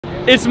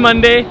It's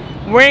Monday.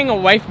 Wearing a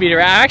wife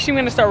beater. I'm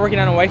gonna start working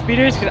on a wife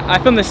beaters because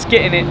I filmed a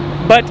skit in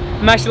it, but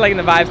I'm actually liking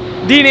the vibes.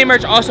 DNA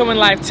merch also went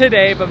live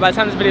today, but by the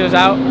time this video is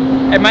out,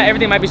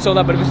 everything might be sold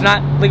out, but if it's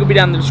not, link will be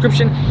down in the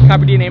description.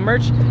 Copy DNA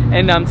merch.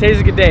 And today's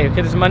a good day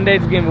because it's Monday,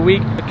 it's the beginning of the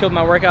week. I killed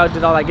my workout,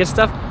 did all that good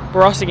stuff. But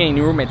we're also getting a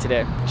new roommate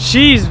today.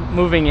 She's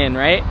moving in,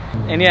 right?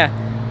 And yeah,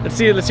 let's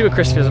see what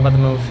Chris feels about the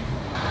move.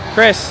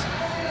 Chris,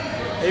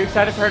 are you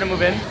excited for her to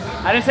move in?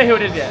 I didn't say who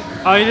it is yet.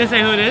 Oh, you didn't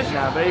say who it is?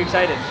 No, but are you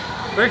excited?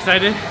 We're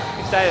excited.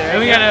 Excited, right?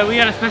 And we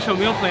got a special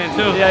meal plan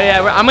too.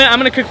 Yeah. I'm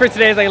gonna cook for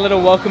today as like a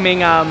little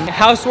welcoming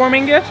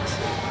housewarming gift.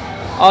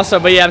 Also,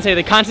 but yeah, I'm saying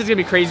the content's gonna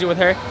be crazy with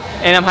her,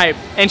 and I'm hyped.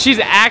 And she's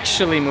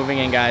actually moving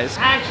in, guys.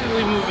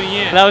 Actually moving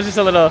in. That was just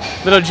a little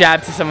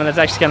jab to someone that's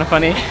actually kind of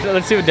funny.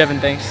 Let's see what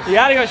Devin thinks. You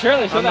gotta go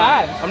shirtless. Show the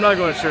abs. I'm not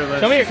going shirtless.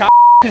 Show me your cock.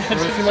 You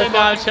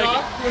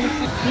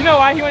know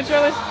why he went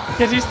shirtless?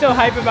 Because he's still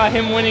hype about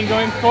him winning,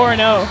 going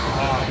 4-0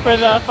 for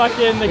the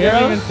fucking girls. He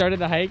hasn't even started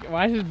the hike.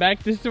 Why is his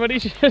back this is what he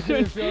just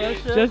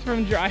just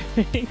from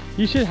driving?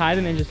 You should hide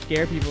and then just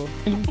scare people.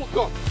 He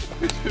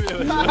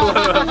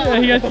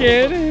got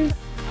scared.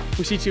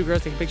 We see two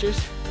girls taking pictures.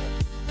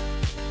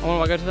 I want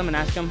to walk up to them and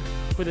ask them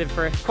who they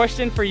prefer.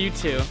 Question for you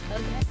two.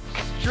 Okay.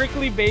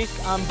 Strictly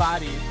based on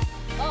bodies.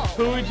 Oh.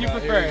 Who would you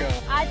prefer?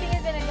 I think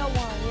it's gonna go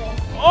one, yeah.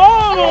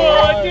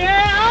 Oh,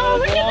 yeah! Oh,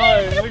 look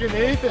at this! Look at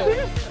Nathan.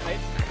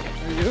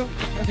 Are you?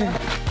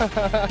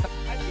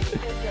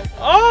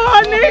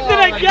 Oh, Nathan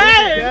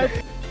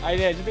again! I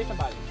did, just based on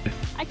bodies.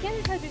 I can't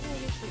decide between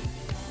these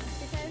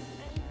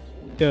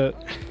two.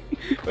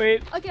 Because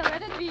Wait. okay,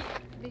 let it be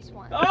this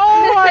one.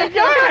 Oh my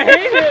god, I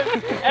hate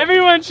him!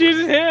 Everyone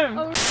chooses him.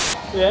 Oh.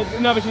 Yeah,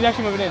 no, but she's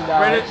actually moving in.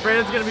 Brandon's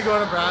gonna be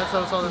going to Brad's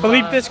house all the time.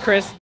 Bleep this,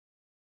 Chris.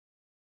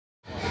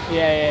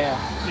 Yeah.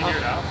 Did you hear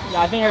it out?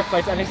 Yeah, I think her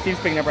flights. I think Steve's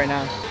picking up right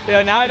now.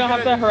 Yeah, now I don't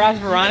have to harass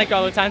Veronica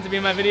all the time to be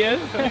in my videos.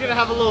 Are you gonna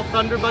have a little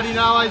thunder buddy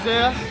now,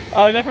 Isaiah?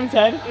 Oh, is that from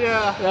Ted?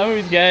 Yeah. That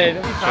movie's good.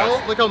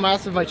 Look how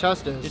massive my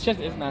chest is. Your chest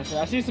is massive.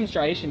 I see some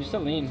striation. You're so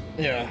lean.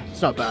 Yeah,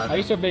 it's not bad. How are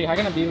you so big? How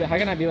can I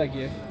be like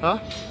you? Huh?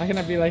 How can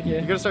I be like you?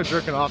 You gotta start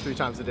jerking off 3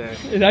 times a day.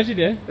 Is that what you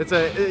do?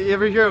 You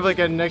ever hear of like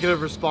a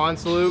negative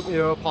response loop? You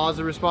know, a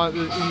positive response.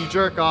 When you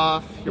jerk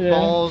off, your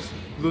balls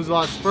lose a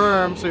lot of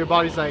sperm, so your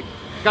body's like,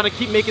 gotta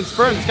keep making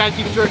sperm. This guy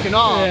keeps jerking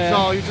off,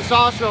 so your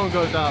testosterone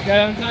goes up.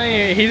 Yeah, I'm telling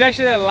you, he's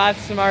actually a lot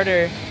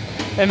smarter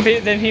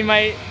than he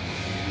might.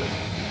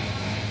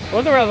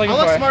 What's the word I was looking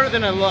for? I look smarter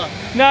than I look.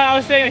 No, I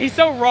was saying he's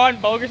so raw and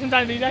vulgar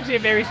sometimes, but he's actually a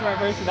very smart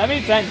person. That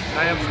made sense.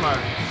 I am smart.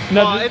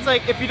 No, well, it's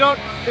like if you're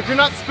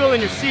not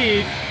spilling your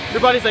seed,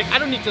 your body's like, I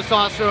don't need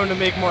testosterone to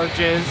make more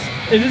jizz.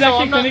 Is this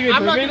actually clinically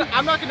proven?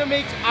 I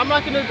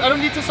don't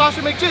need testosterone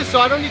to make jizz, so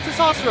I don't need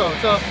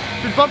testosterone. So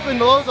if you're bumping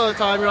the lows all the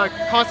time, you're like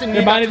constantly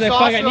needing testosterone. Your body's like,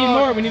 fuck, I need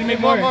more, we need to make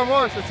more.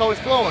 More, so it's always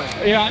flowing.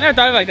 Yeah, I never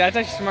thought of it like that. It's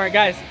actually smart.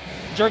 Guys,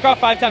 jerk off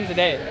 5 times a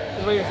day,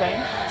 is what you're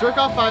saying? Jerk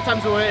off 5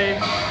 times a day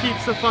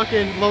keeps the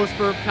fucking low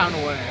sperm count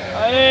away.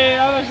 Hey,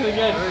 that was actually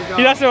good.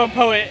 He's also a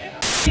poet.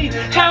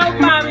 Help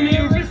my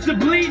lyrics are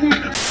bleeding.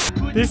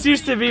 This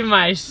used to be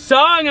my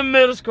song in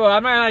middle school.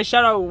 I'm not gonna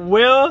shout out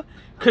Will,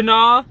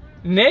 Kunal,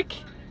 Nick,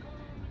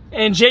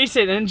 and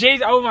Jason. And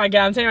Jason, oh my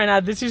god, I'm telling you right now,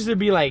 this used to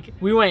be like,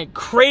 we went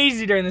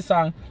crazy during this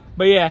song.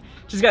 But yeah,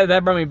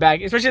 that brought me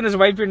back. Especially in this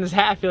white beard and this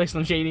hat, I feel like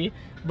Slim Shady.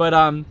 But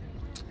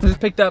just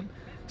picked up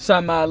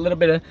some little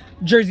bit of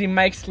Jersey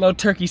Mike's little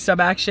turkey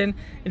sub action.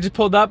 It just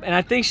pulled up, and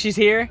I think she's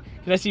here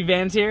because I see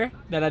vans here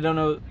that I don't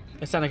know.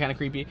 That sounded kind of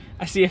creepy.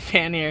 I see a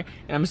fan here,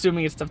 and I'm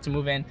assuming it's stuff to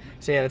move in.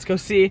 So yeah, let's go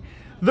see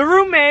the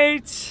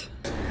roommates.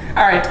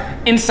 All right,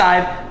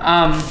 inside.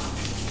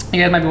 You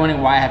guys might be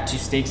wondering why I have 2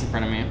 steaks in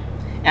front of me.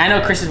 And I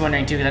know Chris is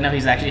wondering too, because I know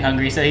he's actually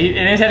hungry. So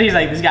in his head, he's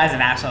like, this guy's an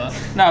asshole.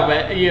 No,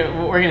 but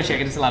we're gonna share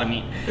it. It's a lot of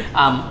meat.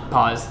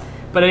 Pause.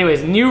 But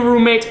anyways, new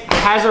roommate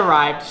has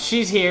arrived.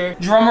 She's here.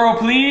 Drum roll,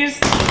 please.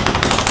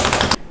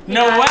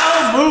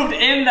 Noelle moved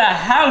in the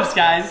house,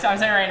 guys. I'm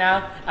saying right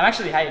now, I'm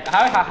actually hyped.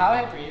 How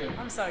hyped are you?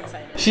 I'm so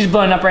excited. She's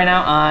blowing up right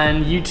now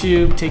on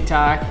YouTube,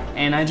 TikTok,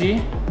 and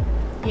IG.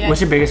 Yeah. What's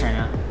your biggest right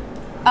now?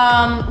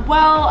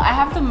 Well, I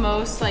have the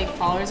most like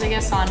followers, I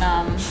guess, on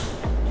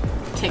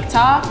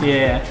TikTok.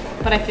 Yeah.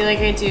 But I feel like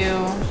I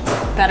do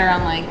better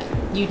on like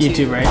YouTube.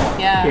 YouTube, right?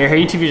 Yeah. Yeah, her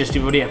YouTube is just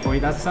stupid. What do you have,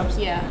 40,000 subs?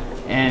 Yeah.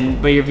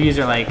 But your views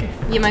are like.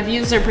 Yeah, my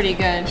views are pretty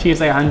good. She gets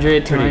like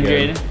 100,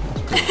 200,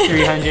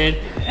 300.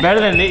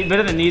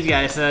 better than these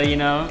guys. So you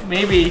know,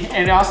 maybe.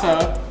 And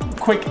also,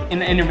 quick in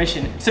the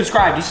intermission,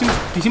 subscribe. Do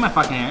you see my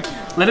fucking hair?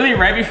 Literally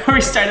right before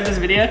we started this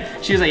video,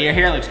 she was like, your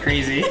hair looks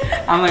crazy.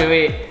 I'm like,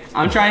 wait,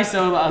 I'm trying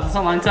so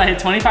long until I hit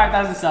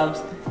 25,000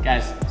 subs.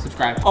 Guys,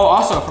 subscribe. Oh,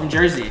 also from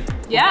Jersey.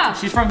 Yeah.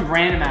 She's from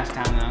random ass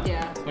town though.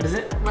 Yeah. What is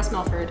it? West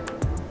Milford.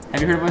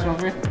 Have you heard of West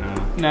Milford? No.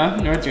 No?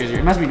 North Jersey.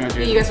 It must be North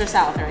Jersey. You guys are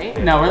south, right?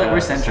 No, we're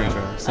Central.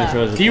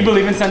 Central. Do you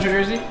believe in Central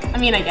Jersey? I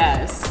mean, I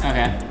guess.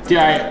 Okay.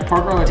 Alright,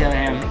 pork roll or Taylor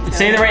ham?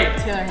 Say the right.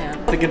 Taylor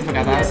ham. Get the fuck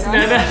out of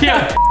the house.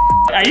 No.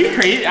 Are you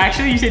crazy?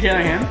 Actually, you say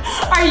Taylor ham?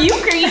 Are you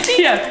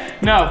crazy? Yeah.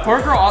 No,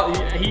 pork roll.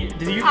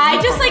 Did you?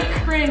 I just like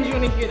cringe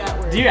when I hear that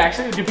word. Do you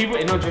actually? Do people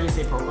in North Jersey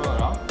say pork roll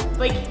at all?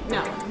 Like,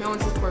 no one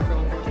says pork roll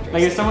in North Jersey.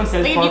 Jersey. Like if someone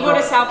says like pork if you go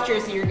roll, to South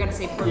Jersey, you're gonna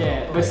say pork roll.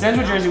 yeah, but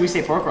Central Jersey we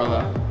say pork roll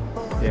though.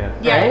 Yeah.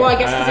 Yeah, well I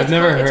guess I've it's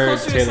never it's heard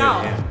closer to Taylor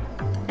South. ham.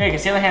 Yeah,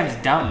 because Taylor ham is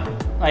dumb.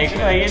 Like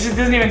it just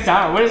doesn't even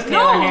sound. What is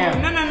Taylor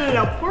ham?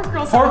 No. Pork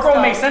roll. Pork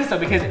roll makes sense though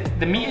because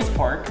the meat is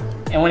pork,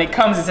 and when it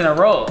comes, it's in a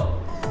roll.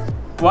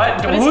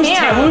 What? But it's Who's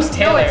ham. Who's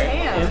Taylor? No, it's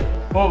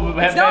ham. Well,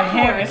 It's the not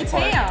ham pork. is It's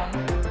pork. ham.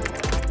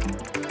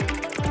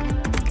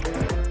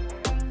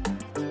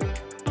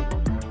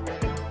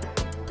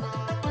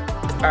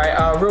 All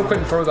right, real quick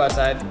before we go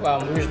outside,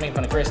 we were just making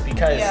fun of Chris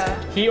because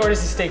he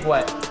orders his steak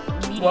what?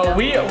 Medium.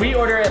 Well, we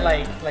order it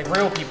like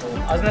real people.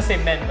 I was gonna say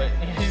men, but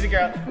she's a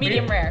girl.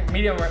 Medium rare.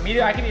 Medium rare.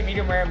 Medium. I can eat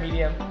medium rare,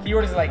 medium. He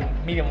orders it like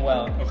medium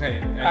well.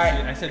 Okay,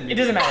 I said medium. It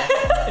doesn't matter.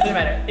 It doesn't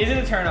matter. Is it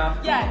a turn off?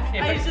 Yes,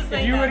 I was just if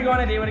saying you that. were to go on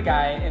a date with a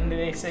guy and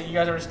they say you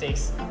guys order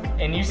steaks,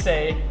 and he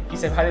said,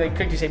 how do they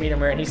cook? You say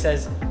medium rare, and he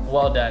says,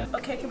 well done.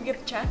 Okay, can we get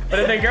the check? But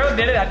if the girl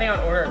did it, I think I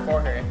would order it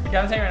for her. You know what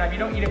I'm saying right now? If you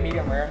don't eat it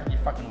medium rare, you're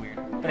fucking weird.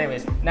 But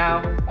anyways, now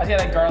I just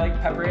gotta like garlic,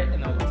 pepper it,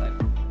 and then we'll go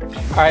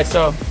inside. All right,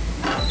 so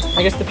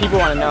I guess the people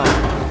want to know,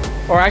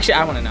 or actually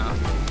I want to know,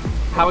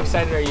 how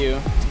excited are you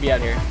to be out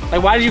here?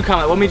 Like, why did you come?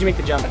 Like, what made you make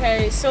the jump?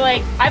 Okay, so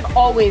like I've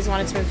always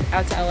wanted to move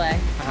out to LA.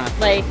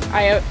 Like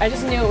I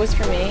just knew it was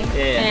for me.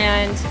 Yeah.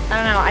 And I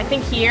don't know. I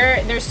think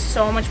here there's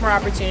so much more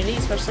opportunity,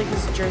 especially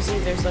because Jersey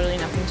there's literally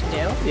nothing to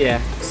do.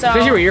 Yeah. So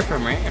especially where you're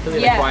from, right? I feel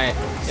like quiet.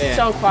 Yeah.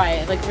 So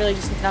quiet. Like really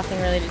just nothing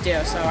really to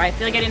do. So I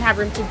feel like I didn't have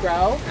room to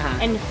grow.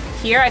 And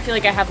here I feel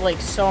like I have like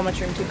so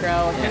much room to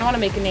grow. And I want to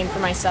make a name for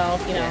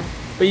myself. You know.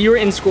 But you were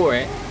in school,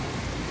 right?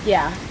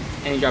 Yeah.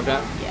 And you dropped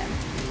out. Yeah.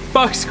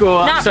 Fuck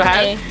school. Not so for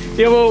me.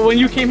 Yeah. Well, when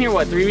you came here,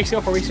 what, 3 weeks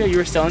ago, 4 weeks ago, you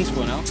were still in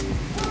school, no?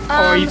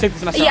 Or you took the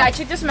semester off? Yeah, I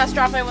took the semester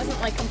off. I wasn't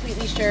like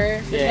completely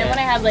sure. But then when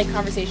I had like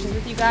conversations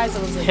with you guys,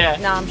 I was like,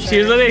 nah, I'm sure. She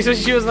was literally, so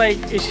she was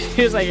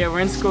like, yeah, we're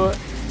in school.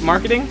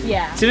 Marketing?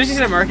 Yeah. As soon as she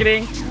said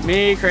marketing,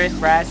 me, Chris,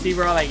 Brad, Steve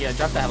were all like, yeah,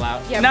 drop the hell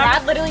out. Yeah, no,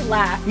 Brad literally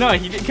laughed. No,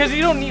 because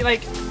you don't need,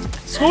 like,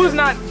 school is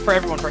not for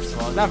everyone, first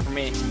of all. It's not for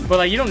me. But,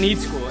 like, you don't need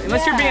school.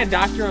 Unless you're being a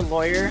doctor or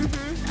lawyer,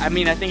 I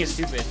mean, I think it's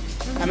stupid.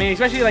 I mean,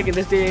 especially, like, in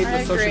this day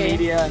with social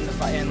media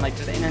and, like,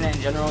 just the internet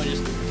in general,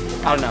 just,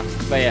 I don't know.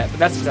 But, yeah, but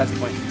that's the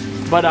point.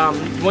 But,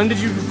 when did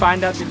you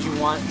find out that you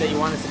wanted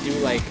to do,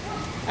 like,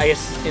 I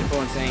guess,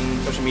 influencing,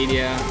 social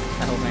media,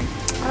 that whole thing?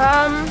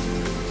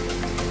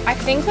 I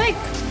think, like,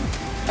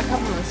 a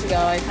couple months ago,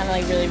 I kind of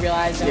like really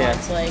realized I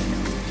wanted to like.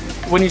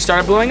 When you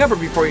started blowing up, or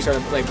before you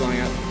started like blowing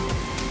up?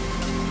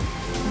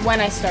 When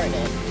I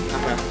started.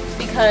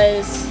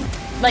 Because,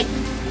 like,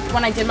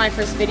 when I did my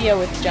first video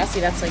with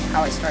Jesse, that's like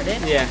how I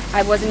started. Yeah.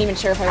 I wasn't even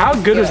sure if I. How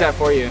good was that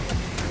for you,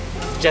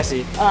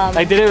 Jesse?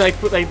 Like, did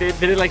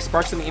it like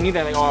spark something in you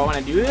that like, oh, I want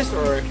to do this,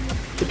 or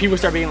did people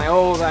start being like,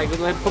 oh, like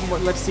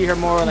let's see her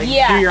more, like do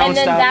your own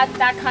stuff? Yeah, and then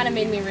that kind of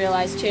made me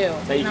realize too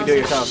that you can do it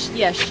yourself.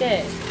 Yeah,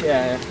 shit.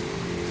 Yeah.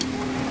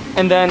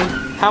 And then,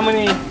 how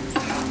many,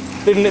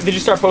 did you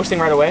start posting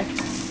right away?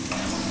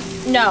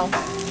 No.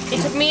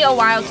 It took me a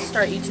while to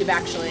start YouTube,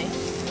 actually.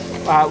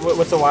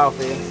 What's a while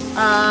for you?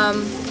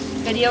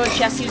 Video with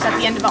Jesse was at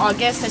the end of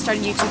August. I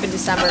started YouTube in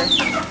December.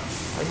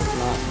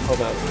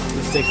 Hold up.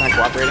 The stick's not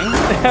cooperating.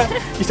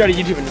 You started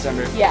YouTube in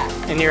December. Yeah.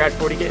 And you're at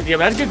 40K. Yeah,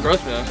 but that's good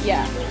growth, though.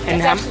 Yeah.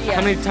 And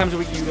how many times a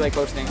week do you like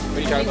posting? What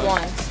do you try to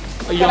post?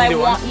 Once. Oh, you only do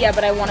once? Yeah,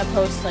 but I want to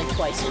post like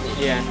twice a week.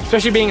 Yeah.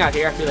 Especially being out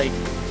here, I feel like.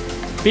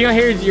 Being out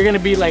here, you're gonna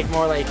be like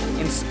more like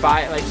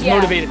inspired, like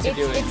motivated to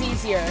do it. It's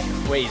easier.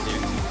 Way easier.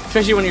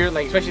 Especially when you're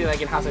like, especially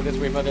like in house like this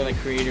where you have other like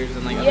creators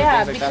and like other things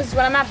like that. Because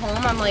when I'm at home,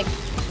 I'm like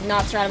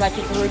not surrounded by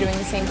people who are doing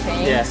the same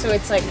thing. Yeah. So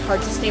it's like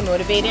hard to stay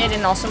motivated,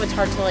 and also it's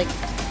hard to like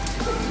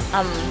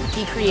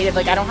be creative.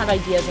 Like I don't have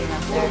ideas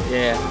enough there.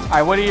 Yeah. All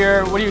right. What are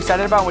you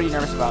excited about? What are you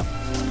nervous about?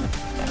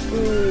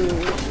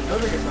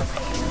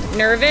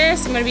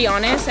 Nervous. I'm gonna be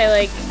honest.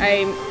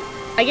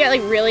 I get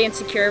like really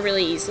insecure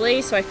really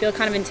easily, so I feel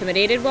kind of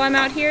intimidated while I'm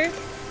out here.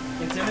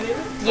 Intimidated?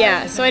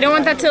 Yeah, so I don't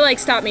want that to like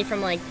stop me from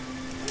like.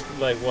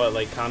 Like what?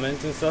 Like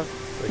comments and stuff?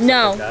 Like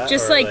no,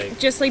 stuff like that,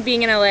 just like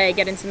being in LA, I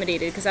get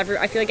intimidated because I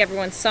feel like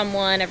everyone's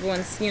someone,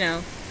 everyone's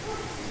Yo,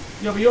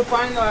 but you'll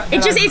find that.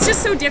 It's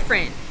just so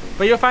different.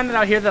 But you'll find that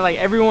out here that like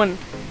everyone,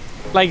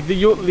 like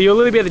you'll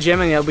literally be at the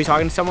gym and you'll be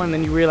talking to someone, and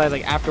then you realize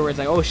like afterwards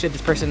like, oh shit,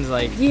 this person's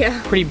like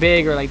pretty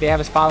big, or like they have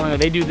this following, or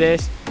they do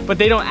this. But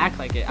they don't act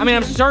like it. I mean,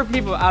 I'm sure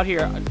people out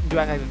here do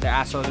act like they're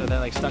assholes or they're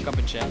like stuck up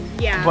and shit.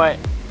 Yeah. But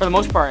for the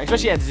most part,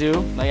 especially at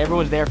zoo, like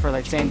everyone's there for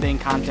like same thing,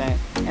 content,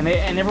 and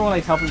everyone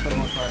likes helping for the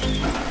most part.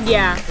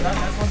 Yeah. So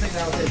that's one thing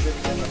that I would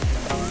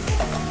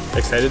say.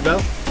 Excited,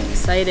 Belle?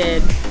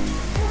 Excited.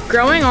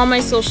 Growing all my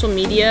social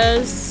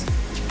medias,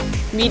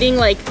 meeting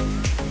like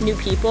new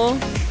people.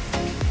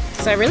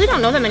 So I really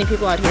don't know that many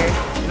people out here.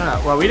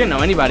 Well, we didn't know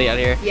anybody out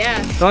here.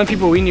 Yeah. The only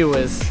people we knew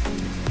was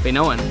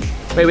no one.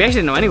 Wait, we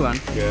actually didn't know anyone.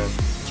 Yeah.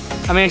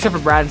 I mean, except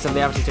for Brad and stuff,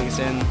 they obviously took us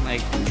in,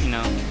 like, you know.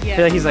 I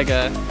feel like he's like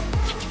a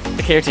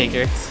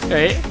caretaker,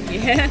 right?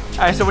 Yeah. All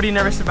right, so what are you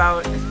nervous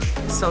about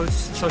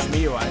social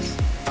media-wise?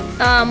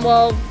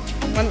 Well,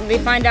 when they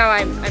find out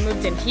I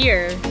moved in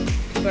here,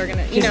 people are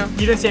gonna, you know.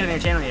 You didn't say it on your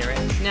channel yet,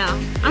 right? No,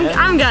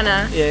 I'm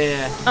gonna.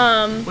 Yeah.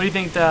 What do you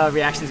think the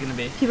reaction's gonna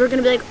be? People are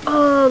gonna be like,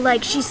 oh,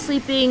 like she's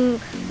sleeping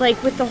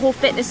like with the whole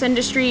fitness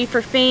industry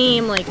for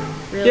fame, like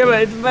really.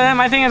 Yeah, but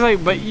my thing is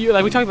like, we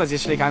talked about this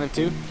yesterday kind of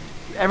too.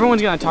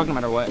 Everyone's gonna talk no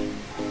matter what.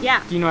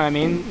 Yeah. Do you know what I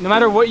mean? No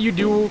matter what you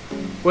do,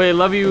 whether they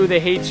love you, they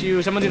hate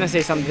you, someone's gonna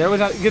say something.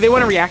 They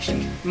want a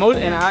reaction.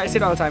 And I say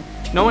it all the time.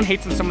 No one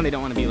hates someone they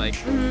don't want to be like.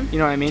 You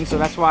know what I mean? So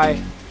that's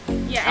why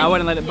I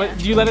wouldn't let it. But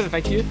do you let it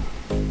affect you?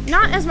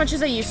 Not as much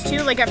as I used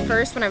to. Like at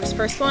first, when I was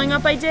first blowing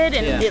up, I did,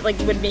 and it like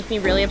would make me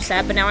really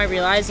upset. But now I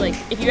realize, like,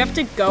 if you have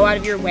to go out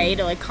of your way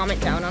to like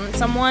comment down on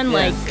someone,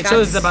 like, it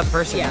shows it's about the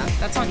person. Yeah,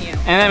 that's on you.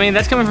 And I mean,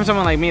 that's coming from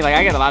someone like me. Like,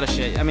 I get a lot of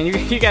shit. I mean,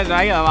 you guys know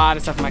I get a lot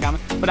of stuff in my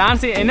comments. But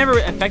honestly, it never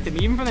affected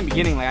me, even from the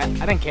beginning. Like,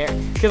 I didn't care,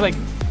 because like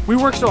we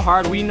work so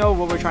hard. We know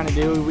what we're trying to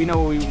do. We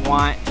know what we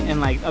want, and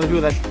like other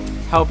people that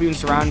help you and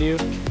surround you.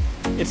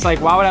 It's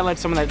like, why would I let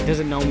someone that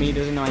doesn't know me,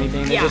 doesn't know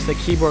anything, they're just a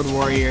keyboard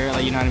warrior,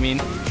 like, you know what I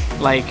mean?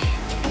 Like,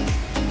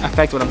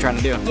 affect what I'm trying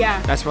to do.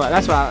 Yeah. That's why it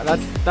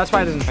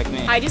doesn't affect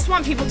me. I just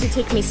want people to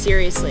take me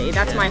seriously.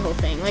 That's my whole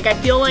thing. Like, I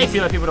feel like. Do you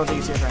feel like people don't take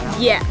you serious right now?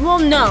 Yeah. Well,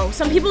 no.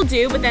 Some people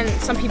do, but then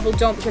some people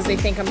don't because they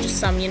think I'm just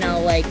some, you know,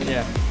 like,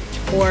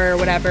 or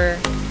whatever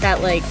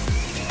that like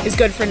is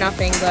good for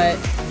nothing, but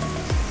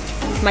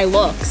my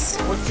looks.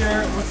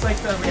 What's like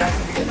the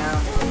reaction you get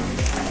now?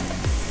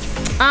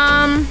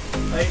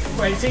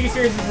 Like, take you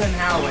serious as in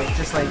how? Like,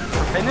 just like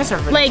for fitness or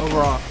for like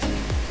overall?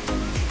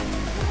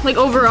 Like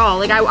overall,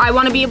 like I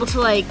want to be able to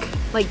like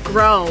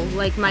grow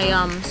like my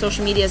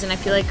social medias, and I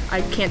feel like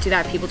I can't do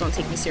that if people don't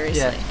take me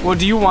seriously. Yeah. Well,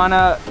 do you want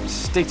to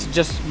stick to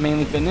just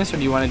mainly fitness, or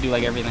do you want to do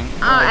like everything?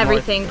 Like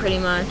everything pretty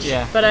much.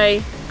 Yeah. But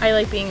I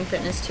like being in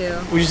fitness too.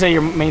 Would you say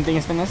your main thing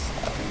is fitness?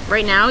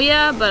 Right now,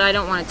 yeah, but I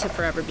don't want it to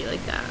forever be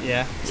like that.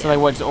 Yeah. So like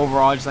what's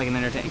overall just like an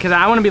entertainer? Because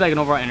I want to be like an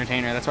overall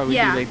entertainer. That's why we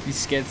do like these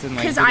skits and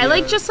like. Because I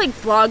like just like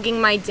vlogging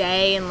my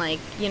day and like,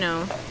 you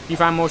know. You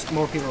find more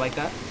people like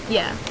that?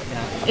 Yeah.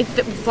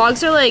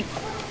 Vlogs are like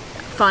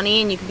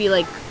funny and you can be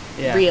like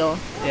real.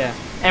 Yeah.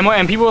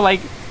 And people like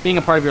being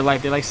a part of your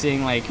life. They like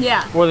seeing like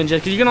more than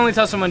just, because you can only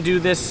tell someone do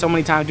this so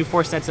many times, do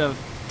 4 sets of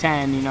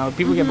 10. You know,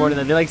 people get bored of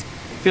that. They like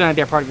feeling like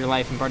they're part of your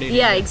life and part of your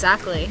day.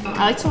 Exactly.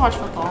 I like to watch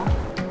football.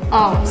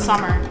 Oh,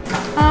 summer.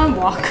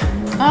 Walk.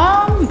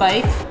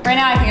 Bike. Right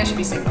now I think I should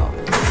be single.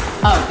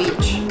 Oh,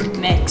 beach.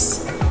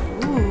 Mix.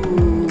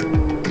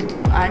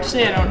 Ooh.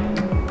 Actually, I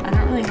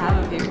don't really have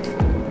a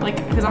favorite. Like,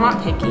 because I'm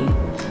not picky.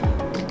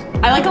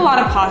 I like a lot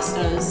of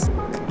pastas.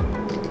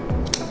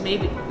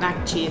 Maybe mac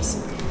and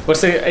cheese. What's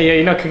the,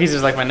 you know, cookies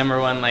is like my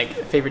 #1 like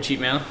favorite cheat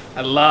meal.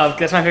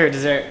 That's my favorite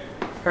dessert.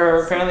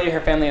 Apparently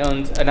her family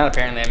owns, not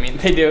apparently, I mean,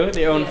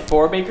 they own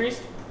 4 bakeries.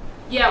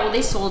 Yeah, well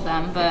they sold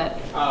them, but.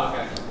 Oh,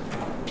 okay.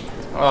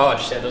 Oh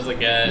shit, those look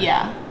good.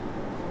 Yeah.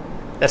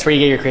 That's where you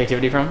get your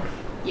creativity from?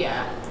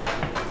 Yeah.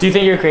 Do you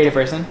think you're a creative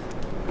person?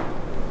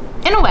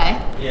 In a way.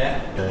 Yeah.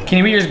 Can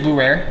you eat yours blue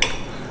rare?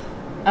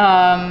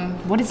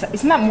 What is that?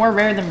 Isn't that more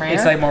rare than rare?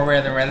 It's like more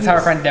rare than rare. That's how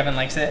our friend Devin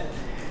likes it.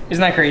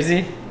 Isn't that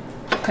crazy?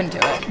 Couldn't do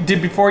it.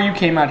 Before you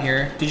came out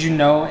here, did you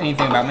know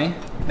anything about me?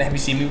 Have you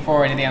seen me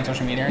before or anything on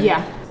social media?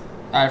 Yeah.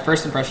 Alright,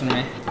 first impression of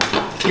me.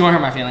 You won't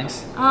hurt my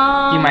feelings. You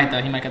might though.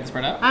 He might cut this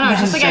part out. I don't know.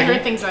 Just like I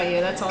heard things about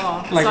you. That's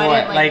all. Like so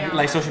what?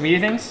 Like social media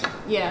things?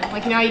 Yeah.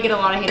 Like now you get a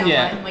lot of hate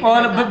online. Like,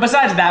 well, but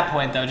besides that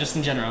point though, just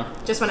in general.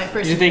 Just when I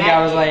first. Did you think I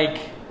was like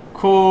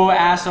cool,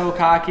 asshole,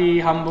 cocky,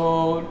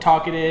 humble,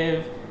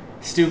 talkative,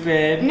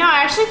 stupid? No,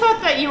 I actually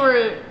thought that you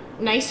were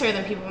nicer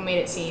than people made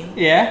it seem.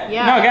 Yeah?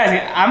 Yeah. No,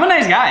 guys, I'm a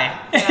nice guy.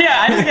 Yeah,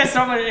 I just get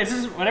so much. It's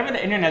just whatever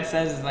the internet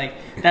says is like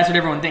that's what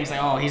everyone thinks.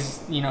 Like, oh, he's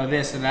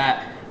this or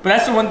that. But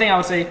that's the one thing I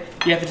would say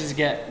you have to just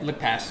look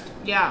past.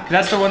 Yeah. Because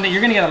that's the one thing,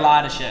 you're gonna get a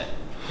lot of shit.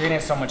 You're gonna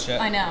get so much shit.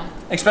 I know.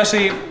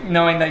 Especially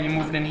knowing that you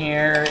moved in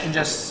here and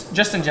just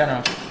in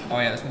general. Oh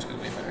yeah, this one's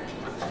way better.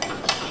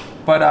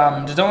 But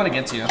just don't let it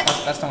get to you.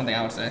 That's the one thing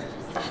I would say.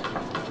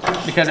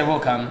 Because it will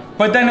come.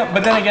 But then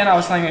again, I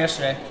was telling you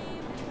yesterday,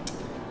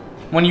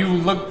 when you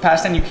look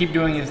past and you keep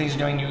doing the things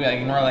you're doing, you like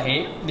ignore all the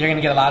hate, you're gonna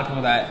get a lot of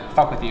people that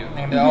fuck with you.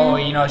 They're gonna be like, oh,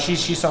 you know,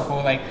 she's so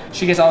cool. Like,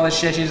 she gets all this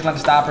shit, she doesn't let it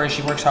stop her,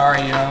 she works hard,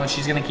 you know,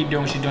 she's gonna keep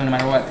doing what she's doing no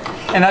matter what.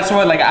 And that's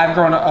what, like, I've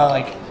grown up,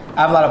 like,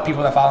 I have a lot of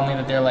people that follow me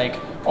that they're like,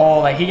 oh,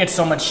 like, he gets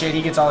so much shit,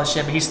 he gets all this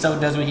shit, but he still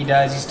does what he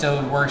does, he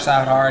still works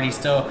out hard, he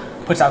still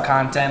puts out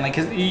content, like,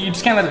 'cause you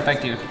just can't let it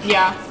affect you.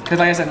 Yeah. Because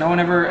like I said, no one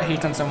ever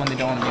hates on someone they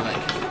don't want to be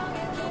like.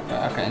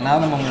 But, okay, now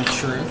the moment of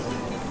truth.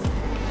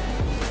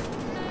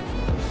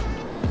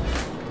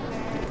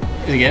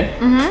 Is it good?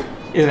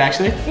 Mm-hmm. Is it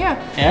actually? Yeah.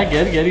 Yeah,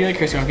 good. You like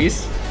Crispy One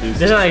Piece?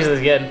 This one actually is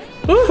good.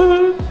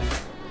 Woohoo!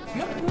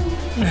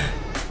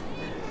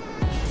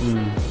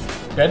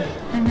 Good?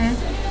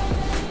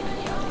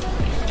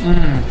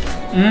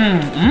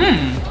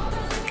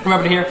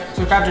 Remember to here,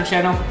 subscribe to the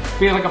channel,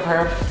 be like a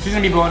her. She's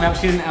gonna be blowing up,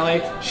 she's in LA,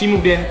 she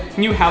moved in,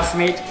 new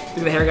housemate. Look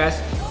at the hair, guys.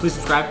 Please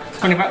subscribe.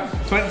 20,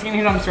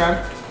 he's on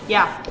subscribe.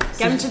 Yeah,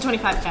 get him to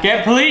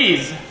 25K.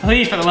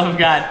 Please, for the love of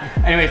God.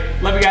 Anyways,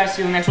 love you guys,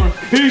 see you in the next one.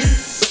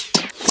 Peace!